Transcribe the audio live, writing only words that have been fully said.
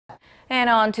And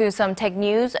on to some tech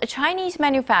news. Chinese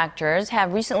manufacturers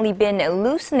have recently been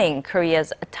loosening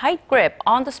Korea's tight grip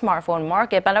on the smartphone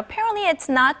market, but apparently it's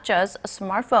not just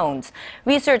smartphones.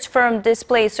 Research firm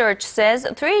Display Search says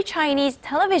 3 Chinese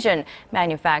television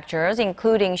manufacturers,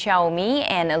 including Xiaomi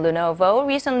and Lenovo,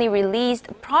 recently released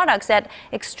products at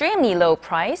extremely low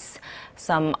price,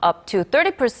 some up to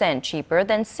 30% cheaper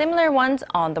than similar ones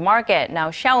on the market. Now,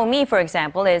 Xiaomi, for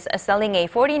example, is selling a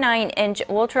 49-inch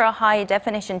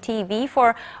ultra-high-definition TV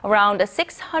for around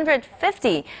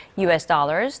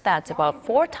 $650. That's about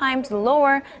 4 times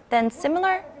lower than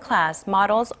similar class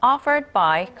models offered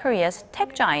by Korea's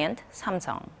tech giant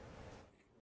Samsung.